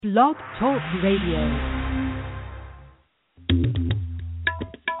Blog Talk Radio.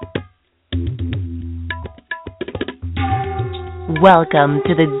 Welcome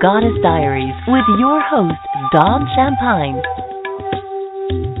to the Goddess Diaries with your host, Dawn Champagne.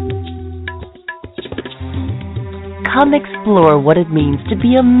 Come explore what it means to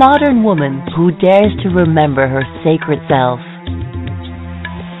be a modern woman who dares to remember her sacred self.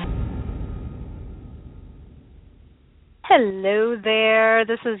 Hello there.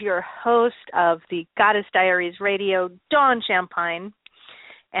 This is your host of the Goddess Diaries Radio, Dawn Champagne,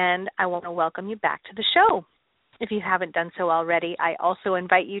 and I want to welcome you back to the show. If you haven't done so already, I also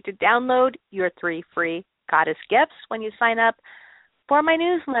invite you to download your 3 free Goddess gifts when you sign up for my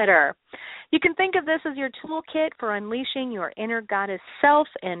newsletter. You can think of this as your toolkit for unleashing your inner goddess self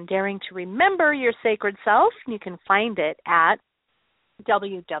and daring to remember your sacred self. You can find it at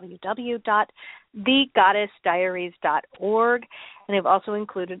www.thegoddessdiaries.org, and I've also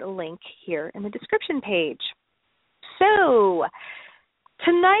included a link here in the description page. So,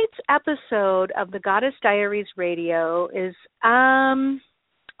 tonight's episode of the Goddess Diaries Radio is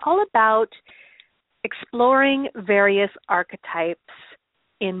all about exploring various archetypes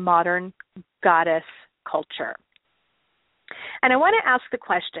in modern goddess culture. And I want to ask the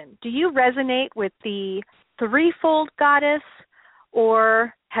question, do you resonate with the threefold goddess,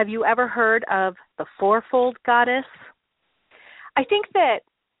 or have you ever heard of the fourfold goddess? I think that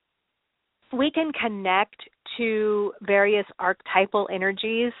we can connect to various archetypal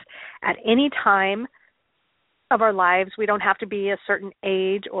energies at any time of our lives. We don't have to be a certain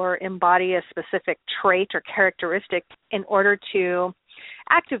age or embody a specific trait or characteristic in order to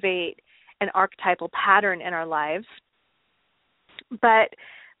activate an archetypal pattern in our lives. But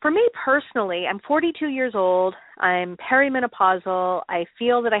for me personally, I'm 42 years old, I'm perimenopausal, I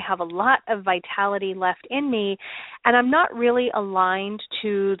feel that I have a lot of vitality left in me, and I'm not really aligned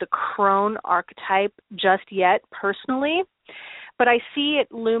to the crone archetype just yet personally, but I see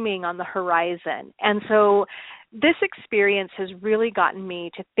it looming on the horizon. And so this experience has really gotten me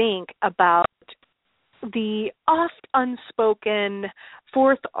to think about the oft unspoken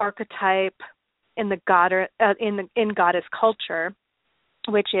fourth archetype in the in goddess culture,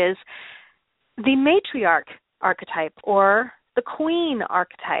 which is the matriarch archetype or the queen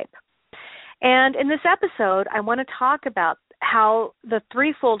archetype. And in this episode, I want to talk about how the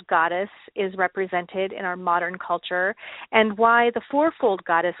threefold goddess is represented in our modern culture and why the fourfold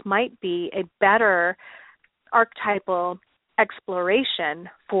goddess might be a better archetypal exploration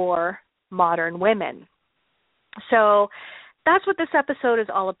for modern women. So that's what this episode is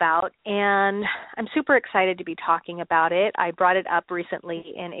all about, and I'm super excited to be talking about it. I brought it up recently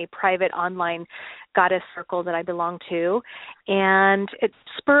in a private online goddess circle that I belong to, and it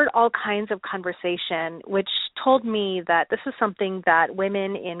spurred all kinds of conversation, which told me that this is something that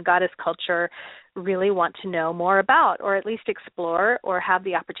women in goddess culture really want to know more about, or at least explore or have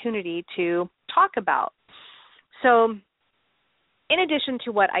the opportunity to talk about. So in addition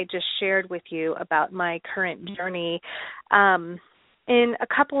to what I just shared with you about my current journey, in a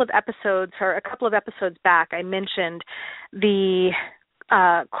couple of episodes back, I mentioned the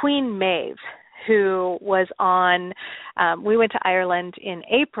Queen Maeve, who was on, we went to Ireland in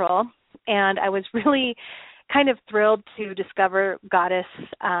April, and I was really kind of thrilled to discover goddess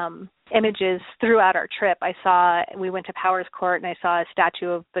images throughout our trip. We went to Powers Court, and I saw a statue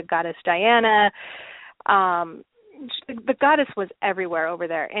of the goddess Diana. The goddess was everywhere over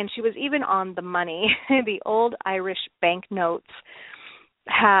there, and she was even on the money. The old Irish banknotes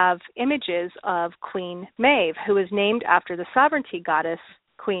have images of Queen Maeve, who is named after the sovereignty goddess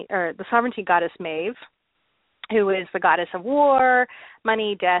Maeve, who is the goddess of war,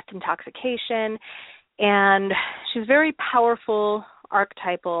 money, death, intoxication, and she's very powerful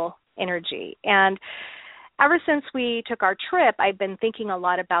archetypal energy. And ever since we took our trip, I've been thinking a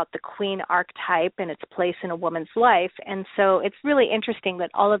lot about the queen archetype and its place in a woman's life. And so it's really interesting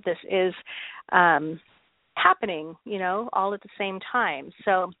that all of this is happening, all at the same time.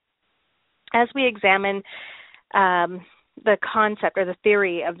 So as we examine the concept or the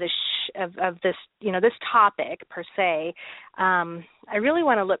theory of this, this topic per se, I really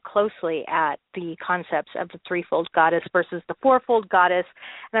want to look closely at the concepts of the threefold goddess versus the fourfold goddess,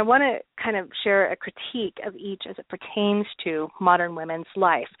 and I want to kind of share a critique of each as it pertains to modern women's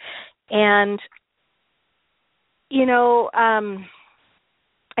life. And,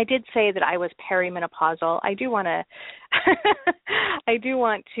 I did say that I was perimenopausal. I do want to I do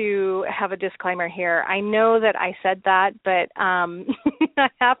want to have a disclaimer here. I know that I said that, but I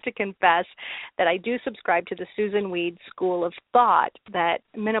have to confess that I do subscribe to the Susan Weed school of thought that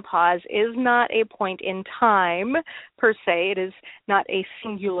menopause is not a point in time per se. It is not a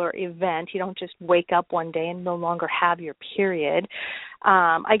singular event. You don't just wake up one day and no longer have your period.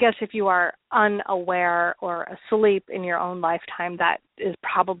 I guess if you are unaware or asleep in your own lifetime, that is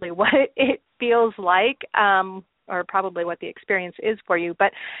probably what it feels like, or probably what the experience is for you.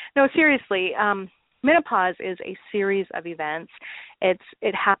 But no, seriously, menopause is a series of events.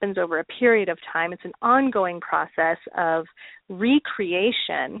 It happens over a period of time. It's an ongoing process of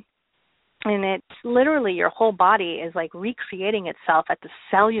recreation. And it's literally your whole body is like recreating itself at the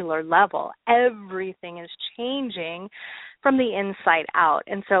cellular level. Everything is changing from the inside out.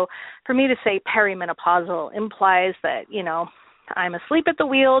 And so for me to say perimenopausal implies that, I'm asleep at the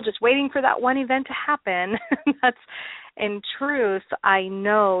wheel just waiting for that one event to happen. That's, in truth, I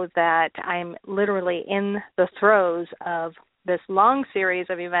know that I'm literally in the throes of this long series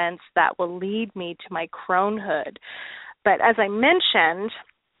of events that will lead me to my cronehood. But as I mentioned,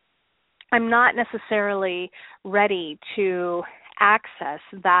 I'm not necessarily ready to access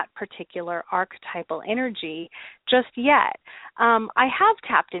that particular archetypal energy just yet. I have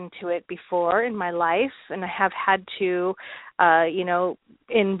tapped into it before in my life, and I have had to,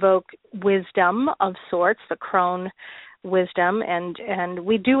 invoke wisdom of sorts, the crone wisdom, and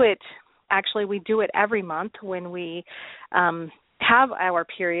we do it. Actually, we do it every month when we have our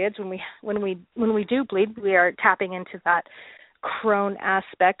periods. When we do bleed, we are tapping into that crone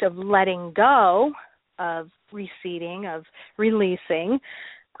aspect of letting go, of receding, of releasing.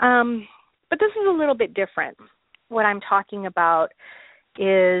 But this is a little bit different. What I'm talking about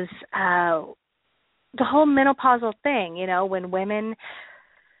is the whole menopausal thing, when women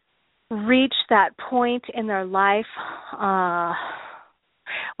reach that point in their life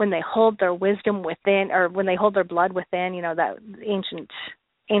when they hold their wisdom within, or when they hold their blood within, that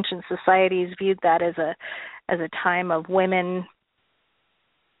ancient societies viewed that as a time of women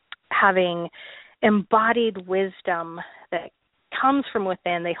having embodied wisdom that comes from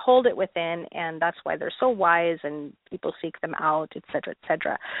within. They hold it within, and that's why they're so wise, and people seek them out, et cetera, et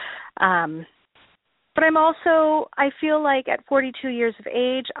cetera. But I feel like at 42 years of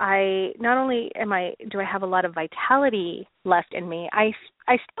age, not only do I have a lot of vitality left in me, I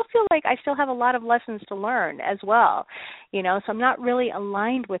still feel like I still have a lot of lessons to learn as well. So I'm not really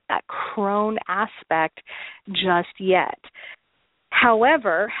aligned with that crone aspect just yet.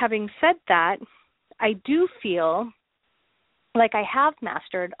 However, having said that, I do feel like I have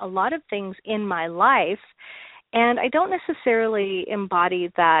mastered a lot of things in my life, and I don't necessarily embody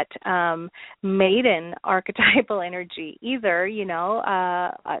that maiden archetypal energy either,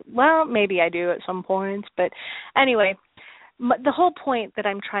 well, maybe I do at some points, but anyway, the whole point that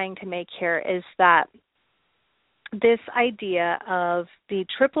I'm trying to make here is that this idea of the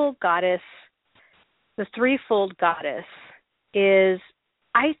triple goddess, the threefold goddess, is,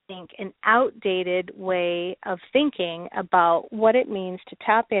 I think, an outdated way of thinking about what it means to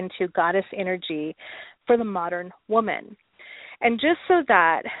tap into goddess energy for the modern woman. And just so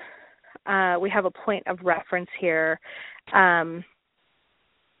that we have a point of reference here,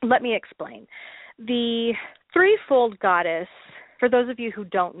 let me explain. The threefold goddess, for those of you who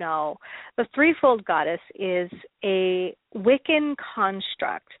don't know, the threefold goddess is a Wiccan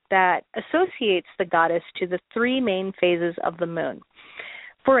construct that associates the goddess to the three main phases of the moon.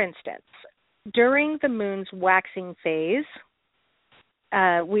 For instance, during the moon's waxing phase,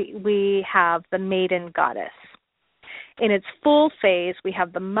 we have the maiden goddess. In its full phase, we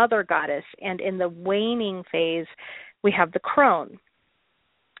have the mother goddess, and in the waning phase, we have the crone.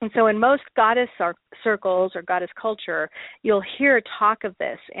 And so in most goddess circles or goddess culture, you'll hear talk of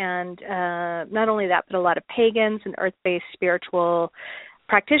this. And not only that, but a lot of pagans and earth-based spiritual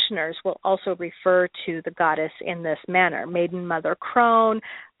practitioners will also refer to the goddess in this manner: maiden, mother, crone,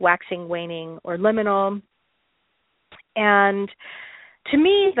 waxing, waning, or liminal. And to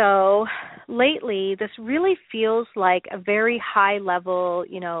me, though, lately, this really feels like a very high-level,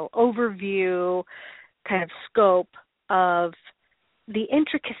 overview kind of scope of the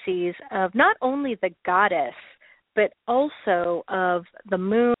intricacies of not only the goddess, but also of the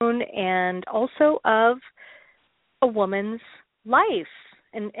moon and also of a woman's life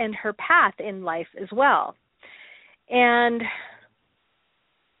and her path in life as well. And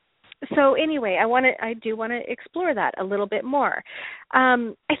so anyway, I do want to explore that a little bit more. I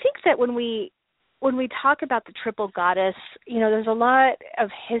think that when we talk about the triple goddess, there's a lot of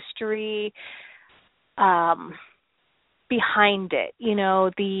history behind it.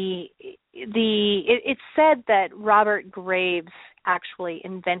 It's said that Robert Graves actually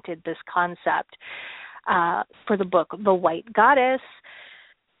invented this concept for the book The White Goddess,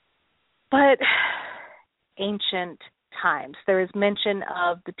 but ancient times. There is mention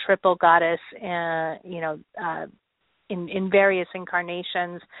of the triple goddess, in various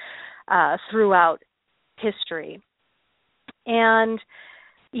incarnations throughout history. And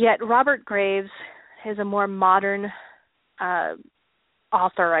yet Robert Graves is a more modern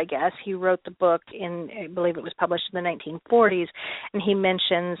author, I guess. He wrote the book I believe it was published in the 1940s, and he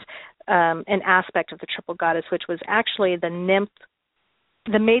mentions an aspect of the triple goddess, which was actually the nymph,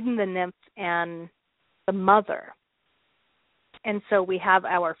 the maiden, the nymph, and the mother. And so we have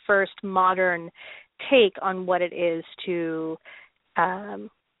our first modern take on what it is to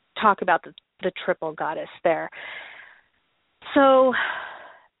talk about the triple goddess there. So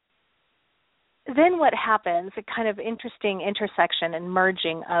then what happens, a kind of interesting intersection and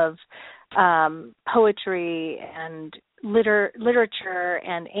merging of poetry and literature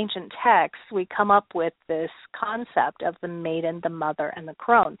and ancient texts, we come up with this concept of the maiden, the mother, and the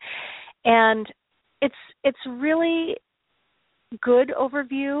crone. And it's really good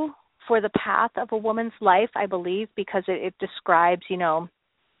overview for the path of a woman's life, I believe, because it describes,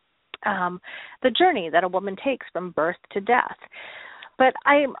 the journey that a woman takes from birth to death. But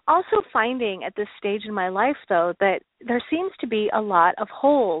I'm also finding at this stage in my life, though, that there seems to be a lot of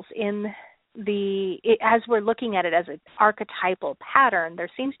holes in as we're looking at it as an archetypal pattern, there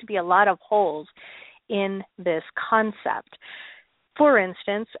seems to be a lot of holes in this concept. For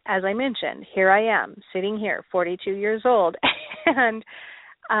instance, as I mentioned, here I am, sitting here, 42 years old, and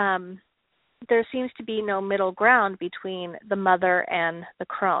there seems to be no middle ground between the mother and the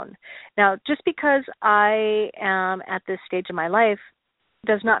crone. Now, just because I am at this stage of my life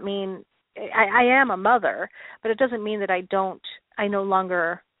does not mean I am a mother, but it doesn't mean that I no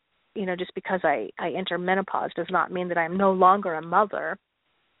longer, just because I enter menopause does not mean that I'm no longer a mother.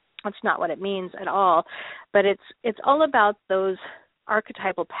 That's not what it means at all. But it's all about those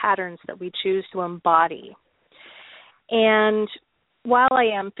archetypal patterns that we choose to embody. And while I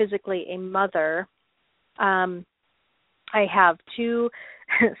am physically a mother, I have two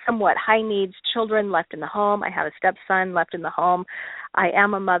somewhat high needs children left in the home. I have a stepson left in the home. I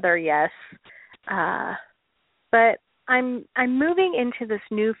am a mother, yes. But I'm moving into this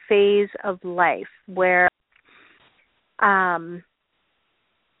new phase of life where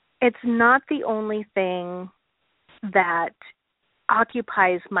it's not the only thing that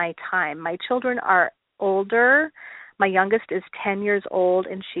occupies my time. My children are older. My youngest is 10 years old,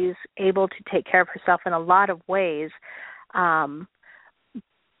 and she's able to take care of herself in a lot of ways,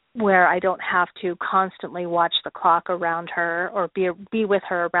 where I don't have to constantly watch the clock around her or be with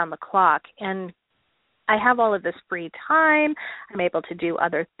her around the clock. And I have all of this free time. I'm able to do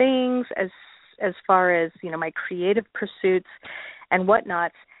other things as far as, my creative pursuits and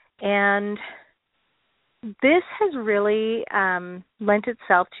whatnots. And this has really lent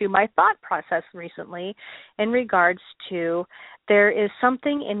itself to my thought process recently in regards to there is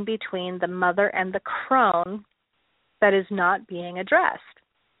something in between the mother and the crone that is not being addressed.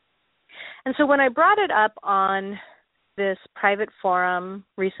 And so when I brought it up on this private forum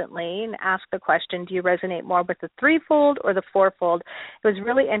recently and asked the question, do you resonate more with the threefold or the fourfold? It was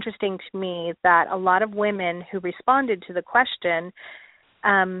really interesting to me that a lot of women who responded to the question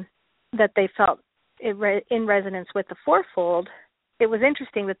that they felt in resonance with the fourfold, it was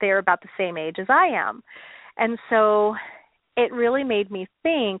interesting that they are about the same age as I am. And so it really made me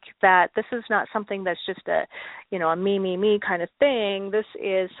think that this is not something that's just a me kind of thing. This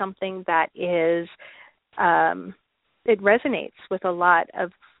is something that is, it resonates with a lot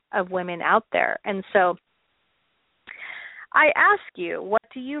of women out there. And so I ask you, what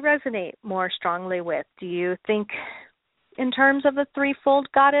do you resonate more strongly with? Do you think in terms of the threefold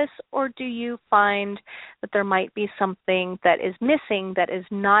goddess, or do you find that there might be something that is missing that is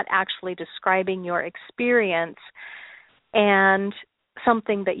not actually describing your experience and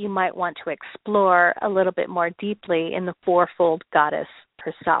something that you might want to explore a little bit more deeply in the fourfold goddess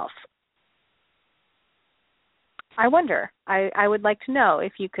herself? I wonder. I would like to know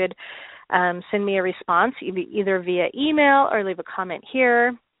if you could send me a response either via email or leave a comment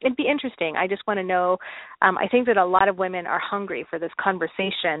here. It'd be interesting. I just want to know. I think that a lot of women are hungry for this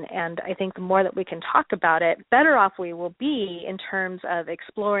conversation, and I think the more that we can talk about it, better off we will be in terms of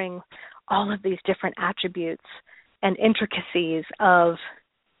exploring all of these different attributes and intricacies of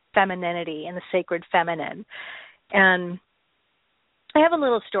femininity and the sacred feminine. And I have a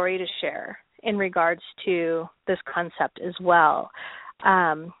little story to share in regards to this concept as well.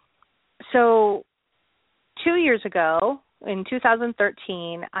 So 2 years ago, in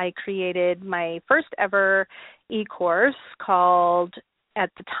 2013, I created my first ever e-course called, at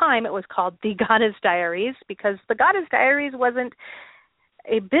the time it was called The Goddess Diaries, because The Goddess Diaries wasn't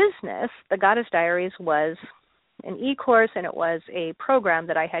a business. The Goddess Diaries was an e-course, and it was a program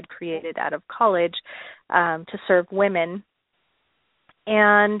that I had created out of college to serve women.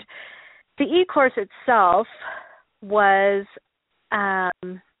 And the e-course itself was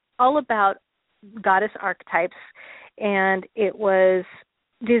all about goddess archetypes, and it was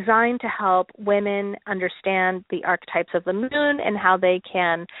designed to help women understand the archetypes of the moon and how they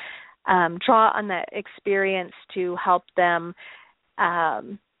can draw on that experience to help them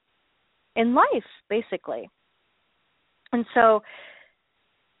in life, basically. And so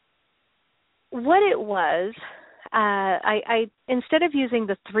what it was, I instead of using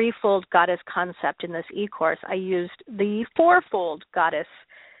the threefold goddess concept in this e-course, I used the fourfold goddess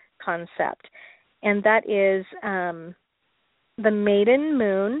concept, and that is the maiden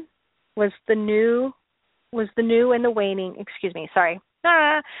moon was the new and the waning.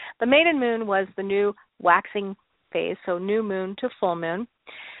 The maiden moon was the new waxing phase, so new moon to full moon.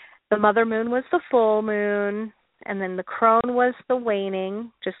 The mother moon was the full moon, and then the crone was the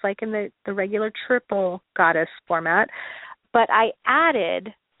waning, just like in the regular triple goddess format. But I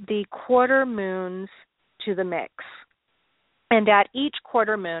added the quarter moons to the mix. And at each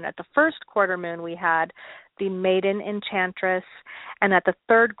quarter moon, at the first quarter moon, we had the maiden enchantress, and at the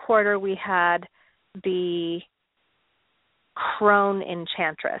third quarter, we had the crone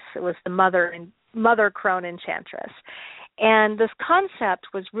enchantress. It was the mother crone enchantress. And this concept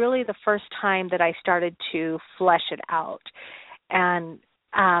was really the first time that I started to flesh it out. And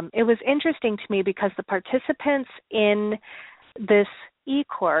it was interesting to me because the participants in this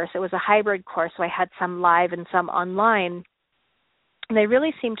e-course, it was a hybrid course, so I had some live and some online, and they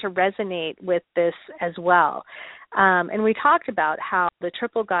really seemed to resonate with this as well. And we talked about how the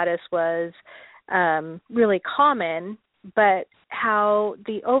triple goddess was really common, but how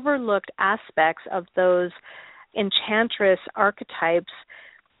the overlooked aspects of those enchantress archetypes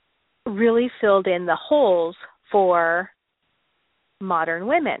really filled in the holes for modern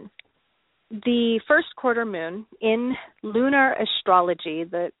women. The first quarter moon in lunar astrology,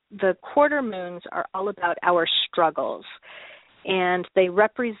 the quarter moons are all about our struggles, and they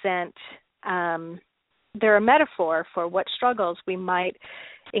represent, they're a metaphor for what struggles we might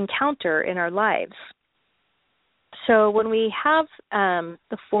encounter in our lives. So when we have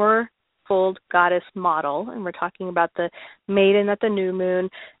the fourfold goddess model, and we're talking about the maiden at the new moon,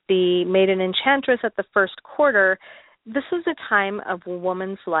 the maiden enchantress at the first quarter, this is a time of a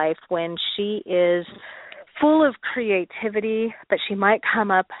woman's life when she is full of creativity, but she might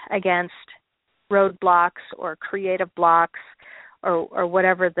come up against roadblocks or creative blocks or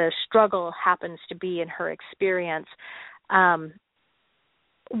whatever the struggle happens to be in her experience.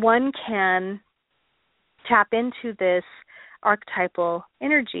 One can tap into this archetypal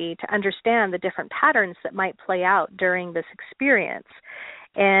energy to understand the different patterns that might play out during this experience.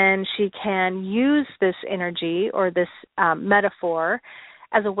 And she can use this energy or this metaphor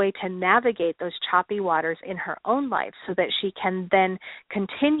as a way to navigate those choppy waters in her own life so that she can then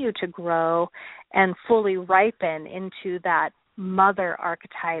continue to grow and fully ripen into that mother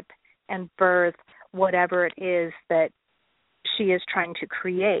archetype and birth whatever it is that she is trying to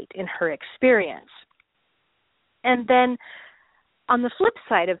create in her experience. And then on the flip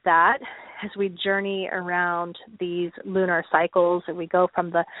side of that, as we journey around these lunar cycles and we go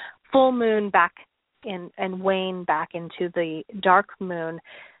from the full moon back in and wane back into the dark moon,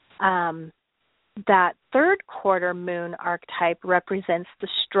 that third quarter moon archetype represents the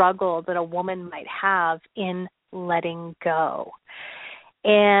struggle that a woman might have in letting go.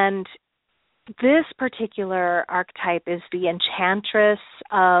 And this particular archetype is the enchantress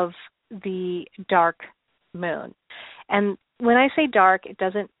of the dark moon. And when I say dark, it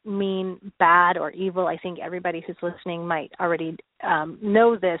doesn't mean bad or evil. I think everybody who's listening might already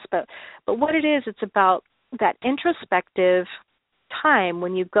know this, but what it is, it's about that introspective time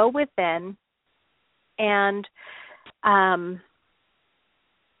when you go within and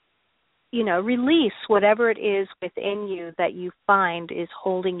release whatever it is within you that you find is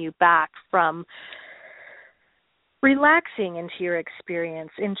holding you back from relaxing into your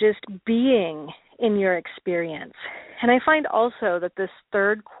experience and just being in your experience. And I find also that this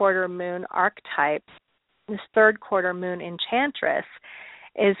third quarter moon archetype, this third quarter moon enchantress,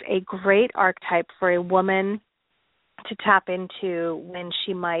 is a great archetype for a woman to tap into when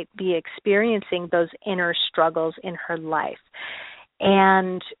she might be experiencing those inner struggles in her life,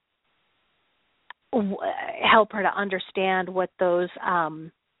 and help her to understand what those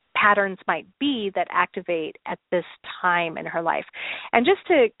patterns might be that activate at this time in her life. And just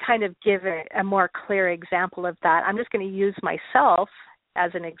to kind of give a more clear example of that, I'm just going to use myself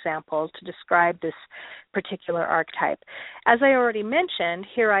as an example to describe this particular archetype. As I already mentioned,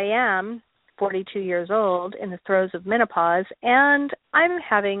 here I am, 42 years old, in the throes of menopause, and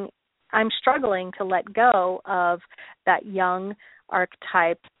I'm struggling to let go of that young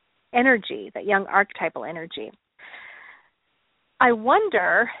archetype energy, that young archetypal energy. I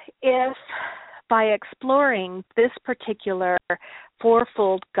wonder if by exploring this particular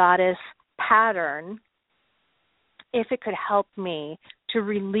fourfold goddess pattern, if it could help me to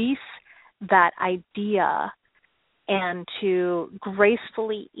release that idea and to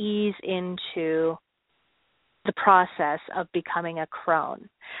gracefully ease into the process of becoming a crone.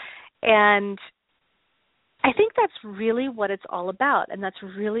 And I think that's really what it's all about, and that's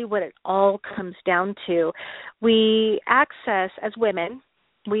really what it all comes down to. We access, as women,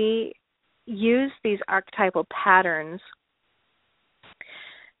 we use these archetypal patterns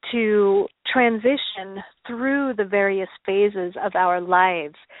to transition through the various phases of our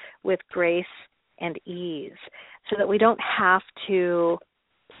lives with grace and ease, so that we don't have to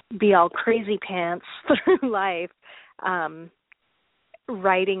be all crazy pants through life,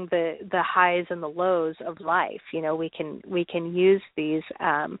 riding the highs and the lows of life. You know, we can use these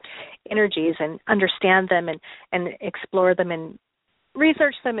energies and understand them and explore them and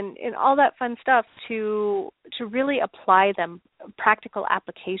research them and all that fun stuff to really apply them, practical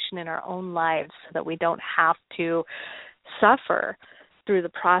application in our own lives, so that we don't have to suffer through the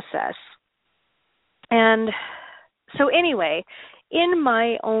process. And so anyway, in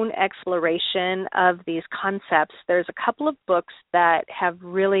my own exploration of these concepts, there's a couple of books that have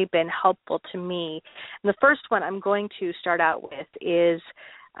really been helpful to me. And the first one I'm going to start out with is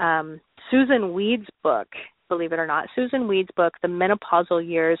Susan Weed's book, believe it or not. Susan Weed's book, The Menopausal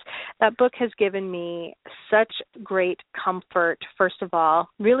Years. That book has given me such great comfort, first of all,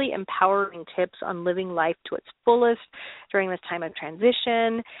 really empowering tips on living life to its fullest during this time of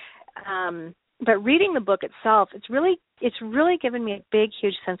transition. But reading the book itself, it's really given me a big,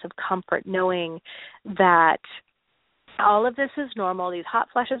 huge sense of comfort, knowing that all of this is normal. These hot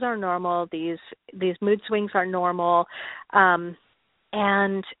flashes are normal. These mood swings are normal, and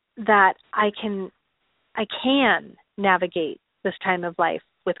that I can navigate this time of life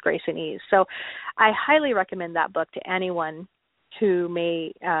with grace and ease. So I highly recommend that book to anyone who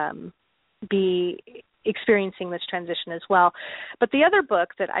may be experiencing this transition as well. But the other book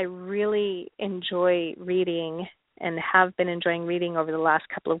that I really enjoy reading and have been enjoying reading over the last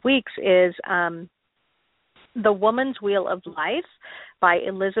couple of weeks is The Woman's Wheel of Life by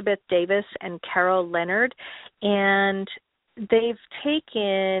Elizabeth Davis and Carol Leonard. And they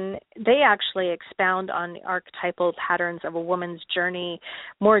actually expound on the archetypal patterns of a woman's journey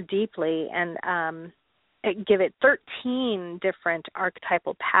more deeply and give it 13 different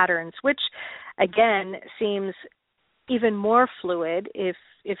archetypal patterns, which again seems even more fluid if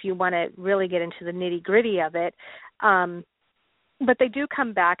you want to really get into the nitty-gritty of it. But they do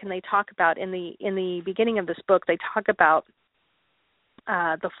come back and they talk about in the beginning of this book, they talk about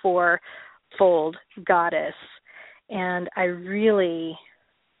the fourfold goddess. And I really,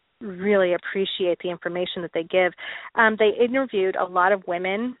 really appreciate the information that they give. They interviewed a lot of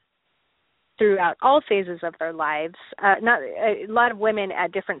women throughout all phases of their lives, a lot of women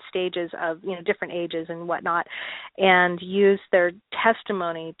at different stages of, different ages and whatnot, and used their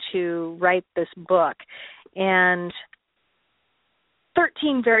testimony to write this book. And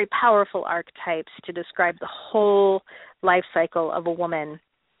 13 very powerful archetypes to describe the whole life cycle of a woman.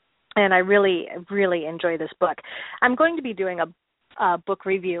 And I really, really enjoy this book. I'm going to be doing a book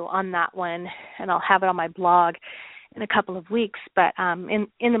review on that one, and I'll have it on my blog in a couple of weeks, but in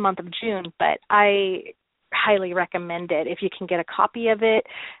the month of June. But I highly recommend it. If you can get a copy of it,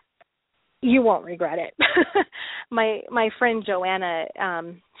 you won't regret it. My friend Joanna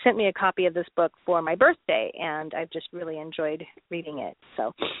sent me a copy of this book for my birthday, and I've just really enjoyed reading it.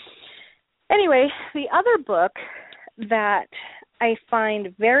 So anyway, the other book that I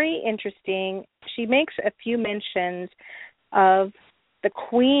find very interesting, she makes a few mentions of the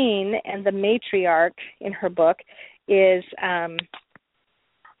queen and the matriarch in her book, is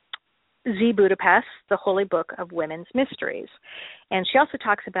Z Budapest, the Holy Book of Women's Mysteries. And she also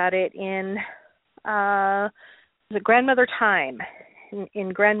talks about it in the Grandmother Time. In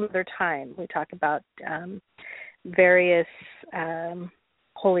Grandmother Time, we talk about various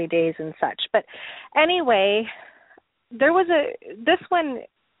holy days and such. But anyway, this one,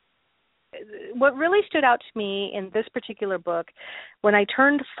 what really stood out to me in this particular book, when I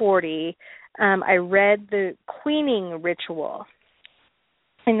turned 40, I read the queening ritual.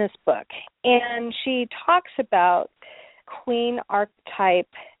 in this book. And she talks about queen archetype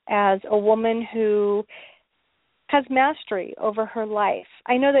as a woman who has mastery over her life.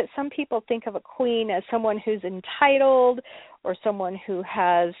 I know that some people think of a queen as someone who's entitled or someone who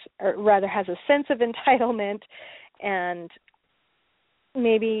has a sense of entitlement and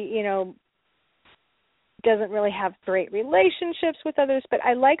maybe, doesn't really have great relationships with others. But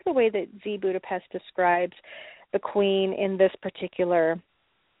I like the way that Z. Budapest describes the queen in this particular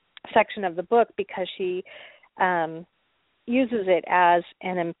section of the book, because she uses it as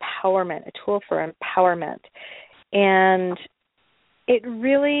an empowerment, a tool for empowerment. And it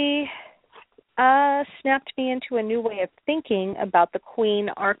really snapped me into a new way of thinking about the queen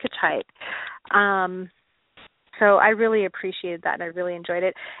archetype. So I really appreciated that, and I really enjoyed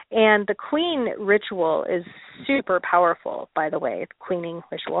it. And the queen ritual is super powerful, by the way, the queening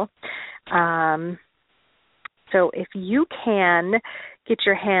ritual. So if you can get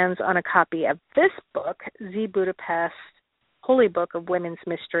your hands on a copy of this book, Z. Budapest, Holy Book of Women's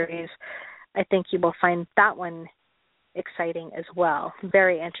Mysteries, I think you will find that one exciting as well.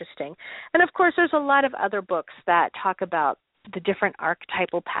 Very interesting. And, of course, there's a lot of other books that talk about the different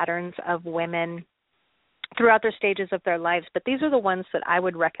archetypal patterns of women throughout their stages of their lives, but these are the ones that I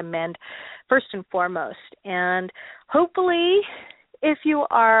would recommend first and foremost. And hopefully, if you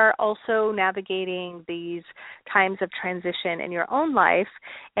are also navigating these times of transition in your own life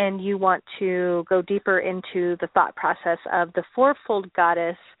and you want to go deeper into the thought process of the fourfold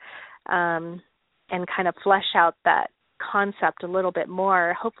goddess and kind of flesh out that concept a little bit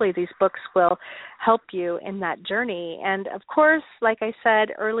more, hopefully these books will help you in that journey. And of course, like I said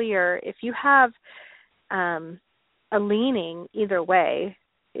earlier, if you have a leaning either way,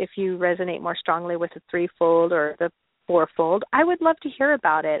 if you resonate more strongly with the threefold or the fourfold, I would love to hear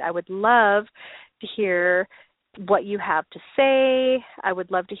about it. I would love to hear what you have to say. I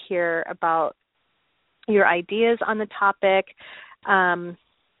would love to hear about your ideas on the topic.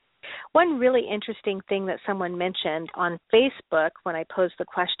 One really interesting thing that someone mentioned on Facebook when I posed the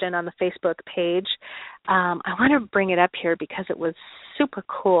question on the Facebook page, I want to bring it up here because it was super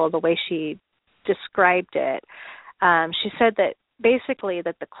cool the way she described it. She said that basically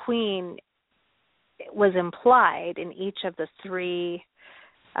that the queen was implied in each of the three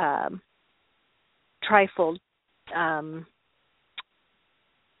trifold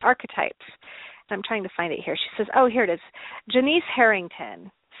archetypes. I'm trying to find it here. She says, here it is. Janice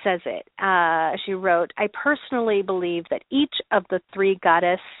Harrington says it. She wrote, I personally believe that each of the three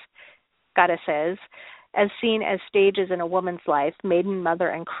goddesses, as seen as stages in a woman's life, maiden, mother,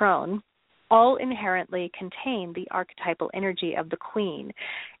 and crone, all inherently contain the archetypal energy of the queen.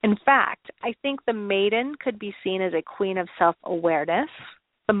 In fact, I think the maiden could be seen as a queen of self-awareness,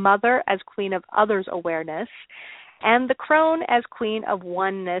 the mother as queen of others' awareness, and the crone as queen of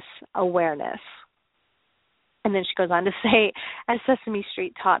oneness awareness. And then she goes on to say, as Sesame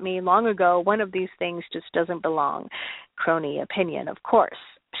Street taught me long ago, one of these things just doesn't belong. Crony opinion, of course,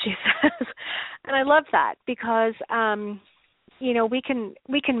 she says. And I love that because we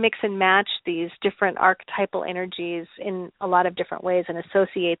can mix and match these different archetypal energies in a lot of different ways and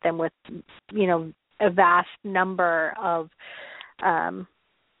associate them with, a vast number of,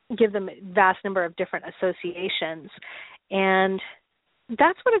 give them a vast number of different associations. And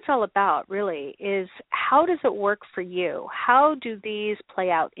that's what it's all about, really, is how does it work for you? How do these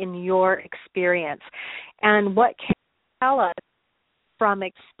play out in your experience? And what can you tell us from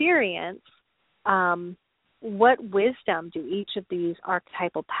experience? What wisdom do each of these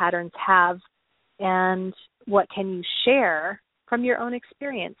archetypal patterns have, and what can you share from your own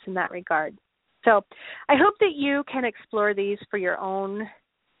experience in that regard? So I hope that you can explore these for your own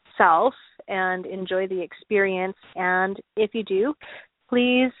self and enjoy the experience. And if you do,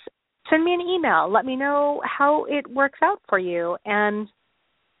 please send me an email. Let me know how it works out for you and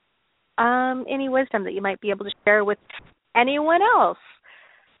any wisdom that you might be able to share with anyone else.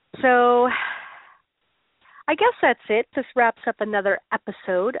 So I guess that's it. This wraps up another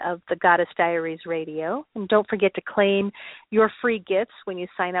episode of the Goddess Diaries Radio. And don't forget to claim your free gifts when you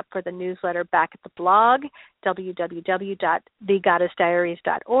sign up for the newsletter back at the blog,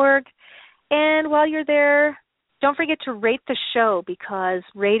 www.thegoddessdiaries.org. And while you're there, don't forget to rate the show, because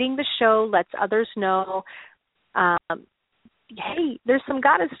rating the show lets others know, hey, there's some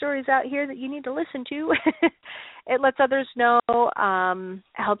goddess stories out here that you need to listen to. It lets others know,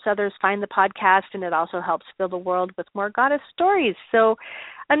 helps others find the podcast, and it also helps fill the world with more goddess stories. So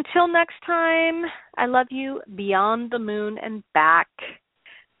until next time, I love you beyond the moon and back.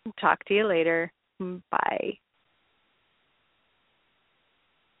 Talk to you later. Bye.